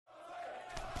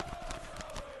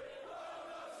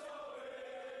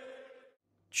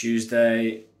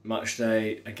Tuesday, match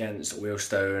day against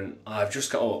Wealdstone. I've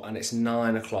just got up and it's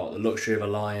 9 o'clock, the luxury of a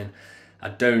lion. I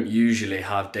don't usually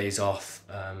have days off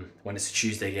when it's a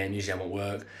Tuesday game, usually I'm at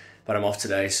work, but I'm off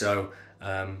today, so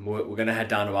we're going to head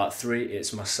down about 3.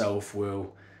 It's myself,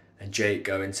 Will and Jake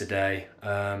going today.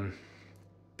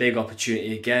 Big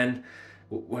opportunity again.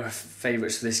 We're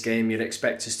favourites for this game. You'd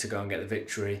expect us to go and get the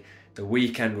victory. The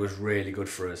weekend was really good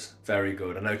for us, very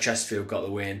good. I know Chesterfield got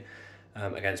the win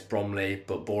against Bromley,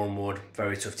 but Bournemouth,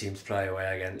 very tough team to play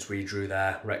away against. We drew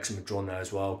there, Wrexham had drawn there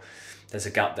as well. There's a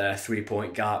gap there,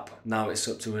 3-point gap. Now it's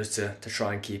up to us to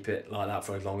try and keep it like that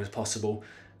for as long as possible.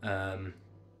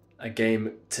 A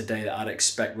game today that I'd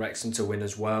expect Wrexham to win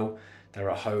as well. They're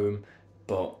at home,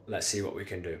 but let's see what we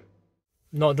can do.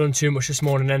 Not done too much this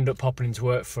morning, ended up popping into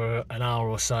work for an hour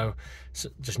or so.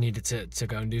 Just needed to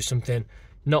go and do something.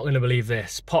 Not going to believe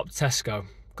this. Popped Tesco,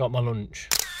 got my lunch.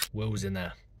 Will's in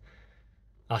there.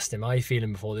 Asked him, how are you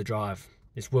feeling before the drive?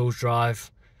 It's Will's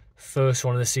drive, first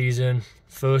one of the season,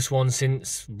 first one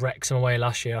since Wrexham away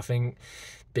last year, I think.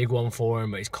 Big one for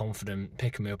him, but he's confident,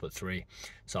 picking me up at 3.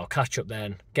 So I'll catch up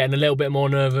then. Getting a little bit more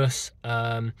nervous.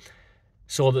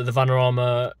 Saw that the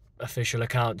Vanarama official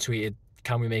account tweeted,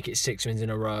 can we make it 6 wins in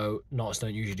a row? Knots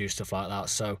don't usually do stuff like that,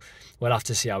 so we'll have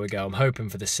to see how we go. I'm hoping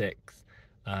for the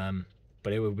 6th,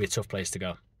 but it will be a tough place to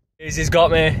go. He's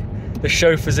got me. The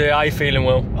chauffeur's here. How you feeling,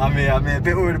 Will? I'm a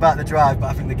bit worried about the drive, but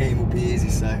I think the game will be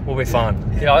easy, so... We'll be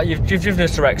fine. Yeah, you've driven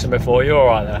us to Wrexham before. You're all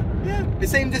right there? Yeah, the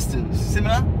same distance.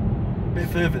 Similar? Bit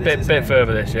further this, Bit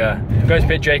further this, yeah. I'm going to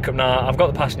pick Jacob now. I've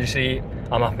got the passenger seat.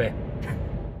 I'm happy.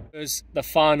 As the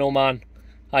final man,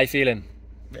 how you feeling?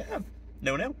 Yeah,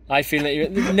 0-0. How you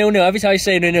feeling? 0-0. Every time you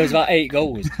say 0-0, it's about 8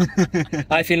 goals.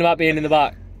 How you feeling about being in the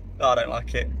back? Oh, I don't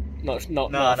like it. No, it's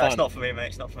not for me, mate.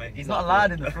 It's not for me. He's not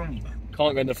allowed in the front.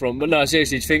 Can't go in the front. But no,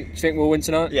 seriously, do you think we'll win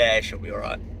tonight? Yeah, it should be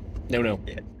alright. 0-0.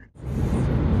 Yeah.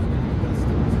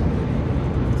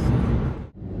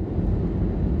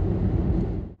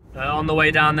 On the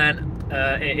way down then,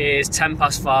 it is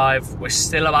 5:10. We're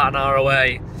still about an hour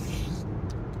away.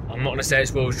 I'm not going to say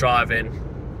it's Will's driving.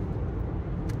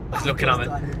 He's looking at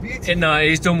me. No,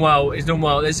 he's done well. He's done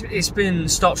well. It's been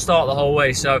stop-start the whole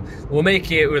way, so we'll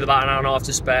make it with about an hour and a half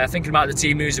to spare. Thinking about the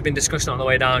team news, we've been discussing on the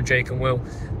way down, Jake and Will.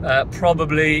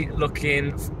 Probably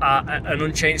looking at an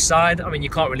unchanged side. I mean, you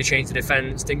can't really change the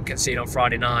defence. Didn't concede on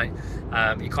Friday night.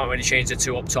 You can't really change the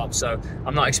 2 up top, so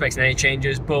I'm not expecting any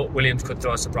changes, but Williams could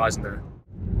throw a surprise in there.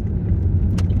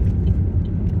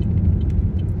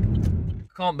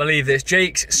 Can't believe this.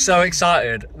 Jake's so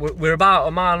excited. We're about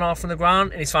a mile and a half from the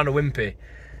ground and he's found a wimpy.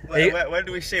 When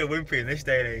do we see a wimpy in this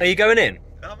day and age? Are you going in?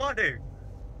 I might do.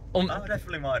 I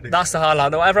definitely might do. That's the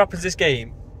highlight. Whatever happens this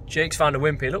game, Jake's found a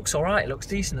wimpy. It looks alright. It looks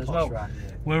decent as well. Right,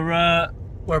 yeah.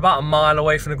 We're about a mile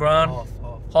away from the ground.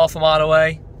 Half a mile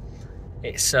away.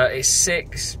 It's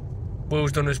 6.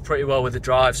 Will's done us pretty well with the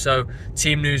drive, so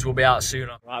team news will be out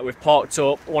sooner. Right, we've parked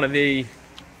up. One of the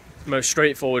most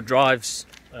straightforward drives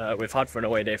we've had for an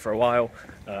away day for a while.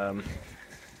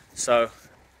 So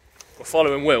we're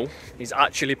following Will. He's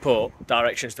actually put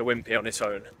directions to Wimpy on his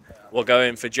phone. We'll go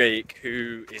in for Jake,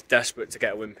 who is desperate to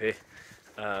get a Wimpy.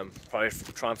 Probably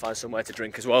try and find somewhere to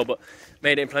drink as well, but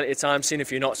made it in plenty of time, seen a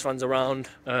few Notts fans around,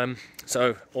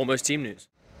 so almost team news.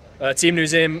 Team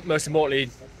news in, most importantly,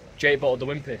 Jake bottled the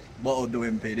Wimpy. Bottled the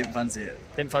Wimpy, didn't fancy it.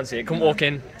 Didn't fancy it, couldn't walk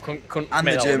in, couldn't and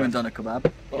the German doner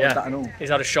kebab. Yeah, he's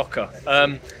had a shocker.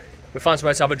 We found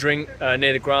somewhere to have a drink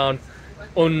near the ground.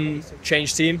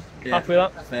 Unchanged team. Yeah. Happy with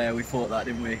that? Fair, we thought that,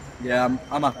 didn't we? Yeah,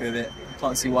 I'm happy with it.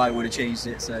 Can't see why we would have changed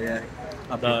it, so yeah.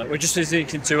 We're just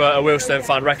speaking to a Wealdstone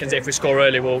fan, reckons if we score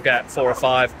early we'll get 4 or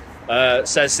 5.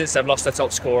 Says since they've lost their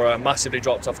top scorer, massively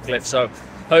dropped off a cliff, so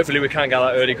hopefully we can get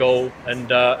that early goal and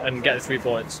get the 3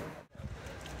 points.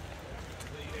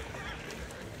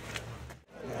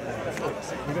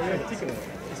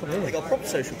 They got a proper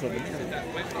social club in there.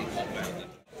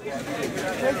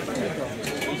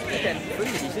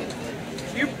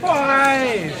 You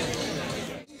boys!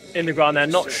 In the ground there,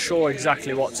 not sure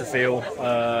exactly what to feel.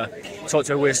 Talked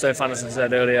to a Wealdstone fan, as I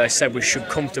said earlier. I said we should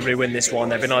comfortably win this one.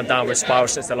 They've been on a downward spiral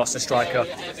since they lost a striker.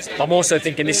 I'm also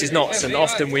thinking this is Notts, and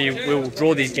often we will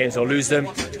draw these games or lose them.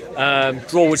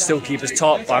 Draw would still keep us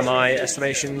top by my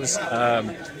estimations.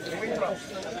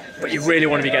 But you really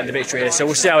want to be getting the victory here, so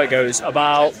we'll see how it goes.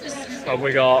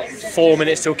 We got 4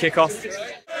 minutes till kick-off.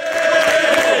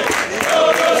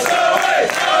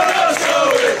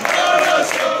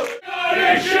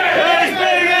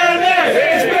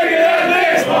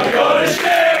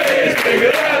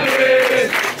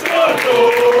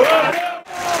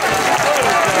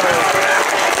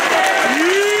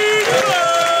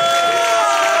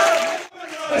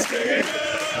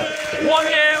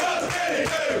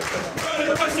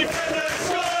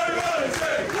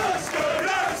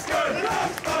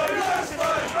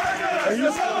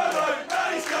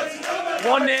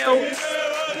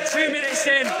 1-0, 2 minutes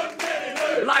in,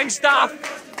 Langstaff.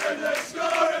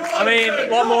 I mean,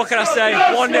 what more can I say?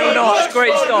 1-0 Knots,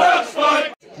 great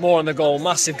start. More on the goal,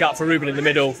 massive gap for Ruben in the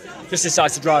middle. Just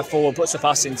decides to drive forward, puts a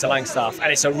pass into Langstaff,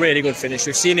 and it's a really good finish.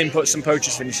 We've seen him put some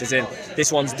poachers finishes in.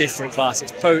 This one's different class.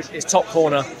 It's top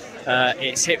corner,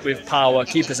 it's hit with power.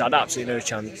 Keeper's had absolutely no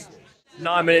chance.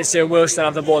 9 minutes in, Wealdstone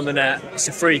have the ball in the net. It's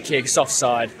a free kick, it's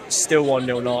offside. Still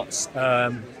 1-0 Knots.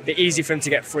 Bit easy for him to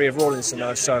get free of Rawlinson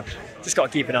though, so just got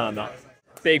to keep an eye on that.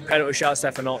 Big penalty shouts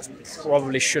there for Knots.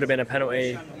 Probably should have been a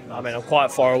penalty. I mean, I'm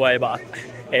quite far away, but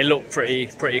it looked pretty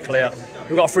clear.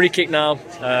 We've got a free kick now.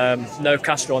 No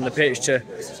Castro on the pitch to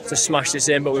smash this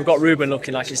in, but we've got Ruben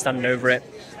looking like he's standing over it.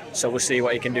 So we'll see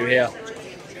what he can do here.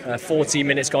 14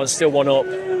 minutes gone, still 1 up.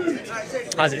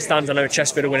 As it stands, I know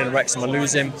Chesterfield are winning and Wrexham are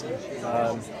losing.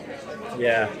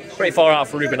 Yeah, pretty far out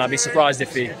for Ruben. I'd be surprised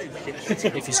if he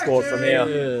scored from here.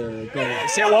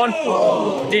 It's hit one.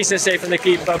 Decent save from the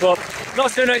keeper, but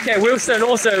Knots doing okay. Wealdstone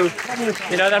also,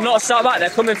 you know, they're not sat back, they're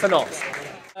coming for Knots.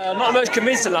 Not much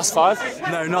convinced in the last 5.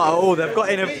 No, not at all. They've got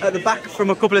in at the back from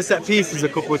a couple of set pieces a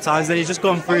couple of times, then he's just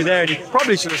gone through there and he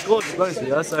probably should have scored, to be honest with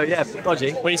you. So yeah,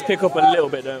 dodgy. We need to pick up a little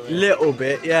bit, don't we? Little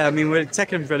bit, yeah. I mean, we're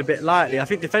taking them for it a bit lightly. I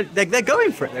think they're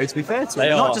going for it though, to be fair to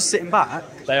them. Not just sitting back.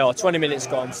 They are. 20 minutes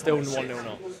gone, still 1-0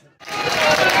 Knots.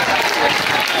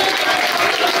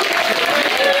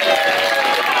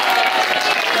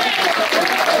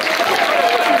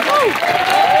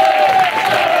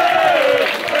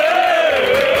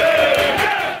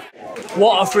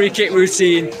 What a free kick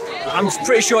routine. I'm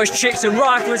pretty sure it's Chickson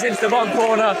rifles into the bottom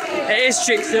corner. It is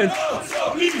Chickson.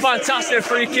 Fantastic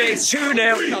free kick,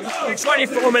 2-0,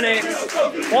 24 minutes.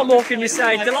 What more can you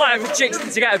say? Delighted for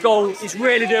Chickson to get a goal. He's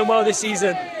really doing well this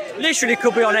season. Literally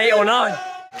could be on 8 or 9.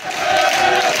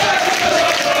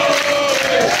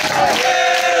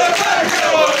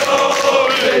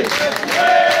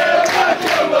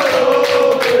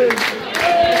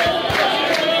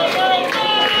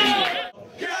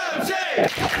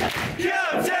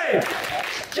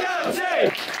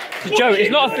 Joe, it's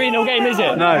not a 3-0 game, is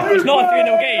it? No. It's not a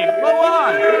 3-0 game. But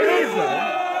why? It is though.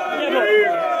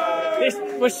 Yeah,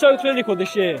 but we're so clinical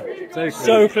this year.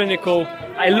 So clinical.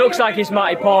 It looks like it's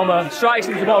Matty Palmer. Strikes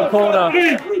into the bottom corner.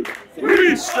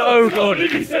 So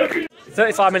good.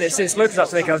 35 minutes since, Lucas had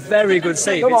to make a very good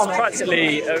save. It's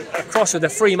practically a cross with a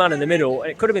free man in the middle.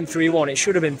 It could have been 3-1. It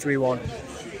should have been 3-1.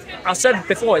 I said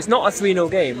before, it's not a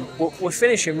 3-0 game. We're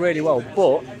finishing really well,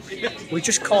 but we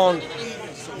just can't.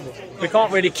 We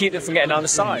can't really keep them from getting down the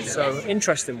side. So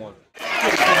interesting one.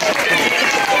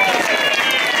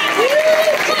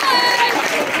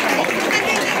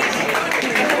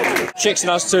 Chickson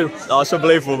has 2. Oh, it's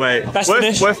unbelievable, mate. Best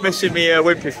finish. Worth missing me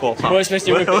Wimpy for. Worth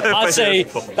missing Wimpy. I'd say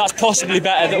that's possibly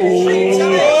better than.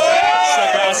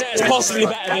 I'd say it's possibly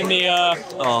better than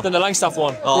the Langstaff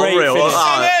one. Oh, great unreal.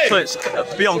 Finish.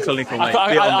 It's beyond clinical, mate.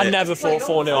 I never thought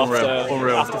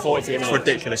 4-0 after 43 minutes. It's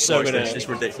ridiculous. So good. It's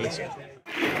ridiculous.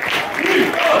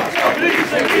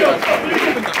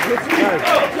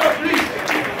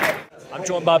 I'm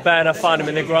joined by Ben. I found him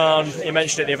in the ground. He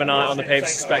mentioned it the other night on the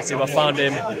Papers Perspective. I found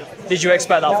him. Did you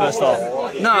expect that first off?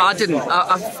 No, I didn't.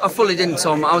 I fully didn't,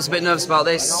 Tom. I was a bit nervous about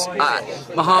this.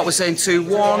 My heart was saying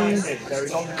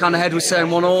 2-1. Kind of head was saying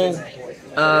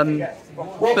 1-1.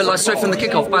 But like straight from the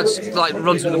kickoff, Badge like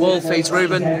runs with the wall, feeds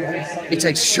Ruben, he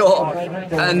takes a shot,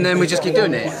 and then we just keep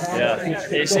doing it. Yeah,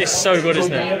 it's so good,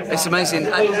 isn't it? It's amazing.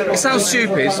 It sounds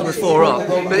stupid with 4 up,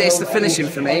 but it's the finishing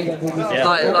for me. Yeah.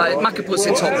 Like Macca puts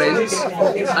in top bins,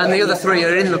 and the other 3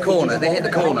 are in the corner. They hit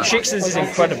the corner. Chickson's is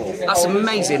incredible. That's an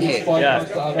amazing hit. Yeah,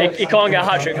 he can't get a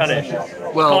hat trick, can he?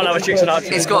 Well, can't have a Chickson hat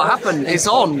trick. It's got to happen. It's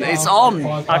on. It's on.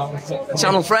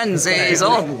 Channel Friends, it is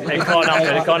on. It can't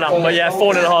happen. It can't happen. But yeah,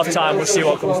 4.5 time. We'll see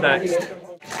what comes next.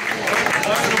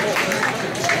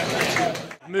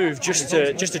 Move just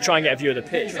to try and get a view of the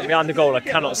pitch. From behind the goal, I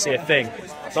cannot see a thing.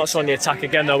 Not so on the attack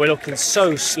again though. We're looking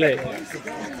so slick.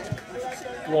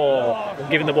 Whoa, I'm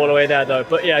giving the ball away there though.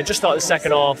 But yeah, just start the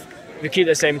second half. If we keep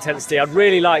the same intensity, I'd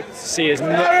really like to see us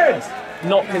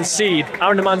not concede.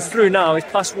 Aaron the man's through now. He's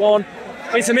past 1.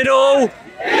 It's the middle.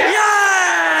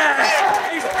 Yeah!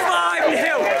 He's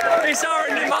 5-0. It's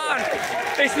Aaron the man.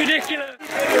 It's ridiculous.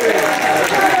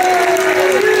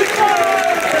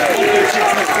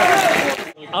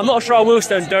 I'm not sure how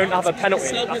Wealdstone don't have a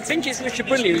penalty. I think it's Richard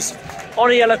Brindley who's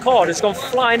on a yellow card, has gone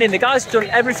flying in. The guy's done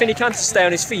everything he can to stay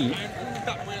on his feet.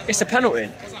 It's a penalty.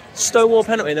 Stonewall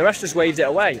penalty, and the rest just waved it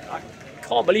away. I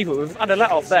can't believe it. We've had a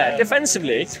let off there.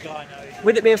 Defensively,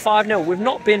 with it being 5-0, we've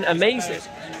not been amazing.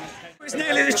 It's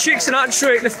nearly the Chickson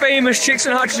hat-trick, the famous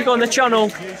Chickson hat-trick on the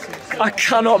channel. I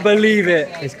cannot believe it.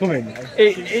 It's coming.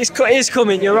 It is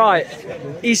coming, you're right.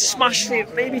 He's smashed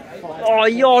it maybe a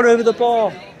yard over the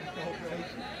bar.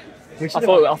 I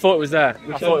thought it was there.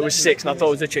 I thought it was 6 and I thought it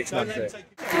was the Chickson hat-trick.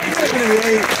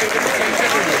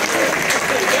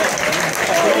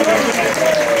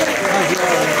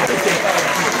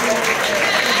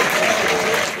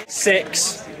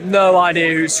 6. No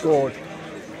idea who scored.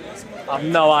 I have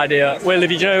no idea. Will,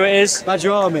 do you know who it is?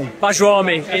 Badger Army. Badger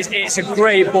Army. It's a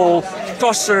great ball.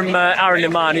 Cross from Aaron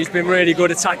Leman, who's been really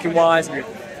good attacking wise.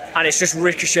 And it's just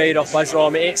ricocheted off Badger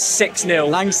Army. It's 6-0.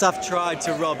 Langstaff tried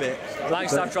to rob it.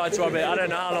 Langstaff tried to rob it. I don't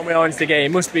know how long we are into the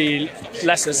game. It must be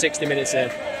less than 60 minutes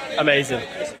in. Amazing.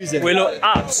 We look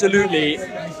absolutely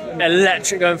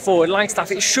electric going forward.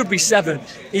 Langstaff, it should be 7.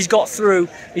 He's got through.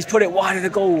 He's put it wide of the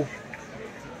goal.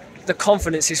 The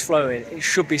confidence is flowing. It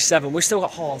should be 7. We've still got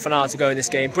half an hour to go in this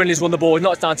game. Brindley's won the ball.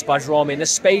 Not down to Badger Army. And the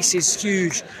space is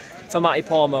huge for Matty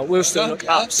Palmer. Wealdstone look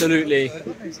absolutely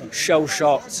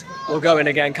shell-shocked. We're going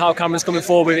again. Kyle Cameron's coming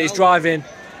forward with it. He's driving.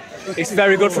 It's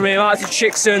very good from him. Out to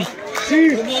Chickson.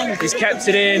 He's kept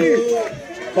it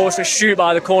in. Forced a shoot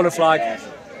by the corner flag.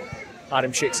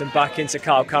 Adam Chickson back into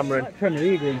Kyle Cameron. Premier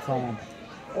League in time.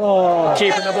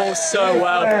 Keeping the ball so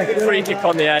well. Free kick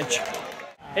on the edge.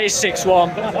 It's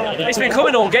 6-1. It's been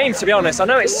coming all game, to be honest. I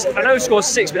know it scores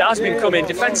 6, but it has been coming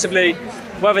defensively.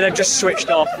 Whether they've just switched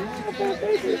off.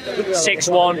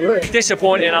 6-1.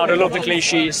 Disappointing. I would have loved the clean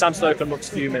sheet. Sam Slocum looks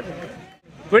fuming.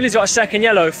 Brindley's got a second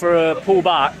yellow for a pull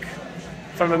back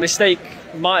from a mistake.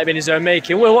 Might have been his own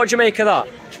making. Will, what do you make of that?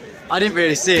 I didn't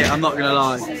really see it, I'm not going to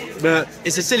lie. But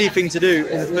it's a silly thing to do.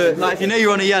 Like, if you know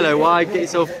you're on a yellow, why get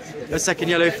yourself a second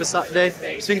yellow for Saturday?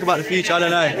 Just think about the future, I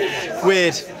don't know.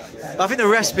 Weird. But I think the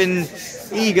ref's been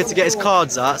eager to get his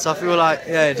cards out, so I feel like,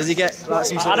 yeah, does he get like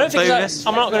some sort of bonus?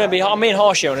 I'm not going to be. I'm being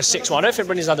harsh here on a 6-1. I don't think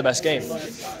Brindley's had the best game. I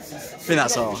think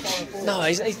that's harsh. No,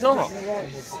 he's not.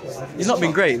 He's not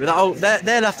been great, but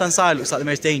their left-hand side looks like the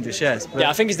most dangerous, yes. Yeah,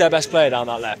 I think he's their best player down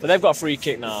that left, but they've got a free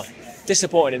kick now.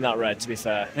 Disappointed in that red, to be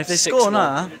fair. And if they score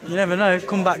now, you never know,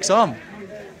 comeback's on.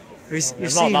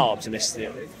 It's not that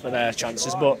optimistic for their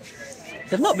chances, but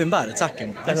they've not been bad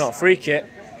attacking. They've not a free kick,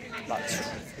 like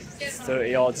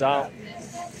 30 yards out,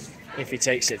 if he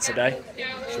takes it today.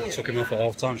 Should have took him off at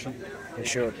half time, shouldn't He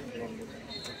should.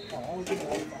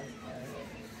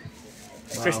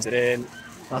 Drifted in.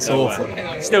 That's awful.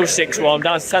 Still 6-1,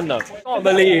 down to 10 though.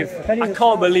 I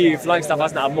can't believe Langstaff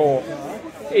hasn't had more.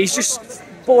 He's just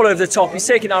ball over the top. He's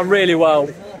taken it down really well.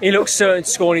 He looks certain to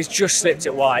score and he's just slipped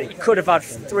it wide. He could have had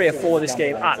 3 or 4 this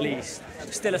game at least.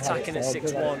 Still attacking at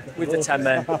 6-1 with the 10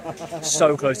 men.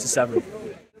 So close to 7.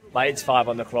 Like, it's 5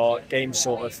 on the clock. Game's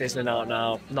sort of fizzling out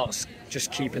now. Not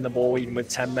just keeping the ball even with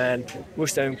 10 men.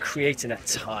 Wealdstone creating a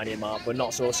tiny amount, but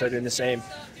not also doing the same.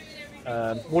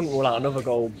 Wouldn't rule out another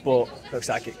goal, but looks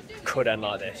like it could end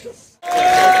like this.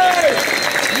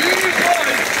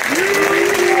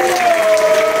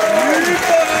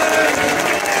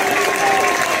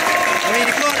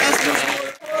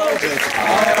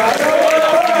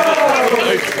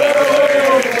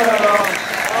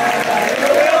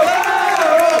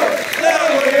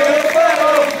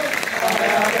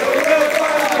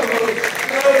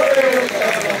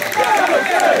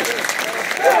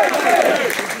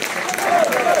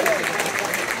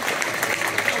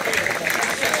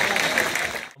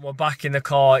 We're back in the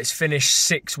car. It's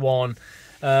finished 6-1.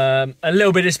 A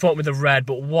little bit disappointed with the red,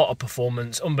 but what a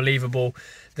performance. Unbelievable.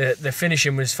 The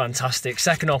finishing was fantastic.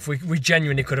 Second off, we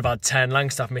genuinely could have had 10.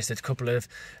 Langstaff missed a couple of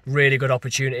really good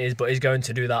opportunities, but he's going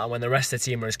to do that. And when the rest of the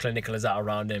team are as clinical as that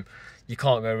around him, you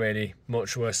can't go really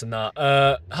much worse than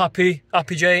that. Happy,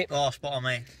 Jay? Oh, spot on,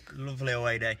 mate. Lovely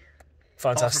away day.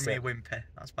 Fantastic. Apart from me, Wimpy.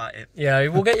 That's about it. Yeah,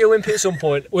 we'll get you a Wimpy at some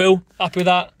point. Will, happy with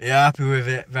that? Yeah, happy with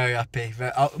it. Very happy.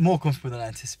 More comfortable than I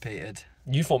anticipated.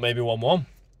 You thought maybe 1-1.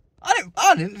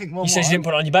 I didn't think 1-1. You said you didn't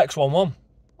put it on your backs 1-1.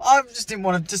 I just didn't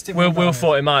want to. Will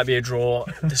thought it might be a draw,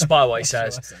 despite what he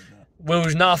says.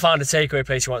 Will's now found a takeaway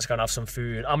place he wants to go and have some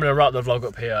food. I'm going to wrap the vlog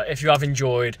up here. If you have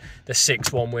enjoyed the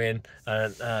 6-1 win,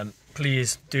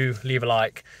 please do leave a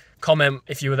like. Comment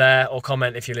if you were there, or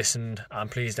comment if you listened, and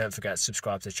please don't forget to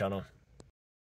subscribe to the channel.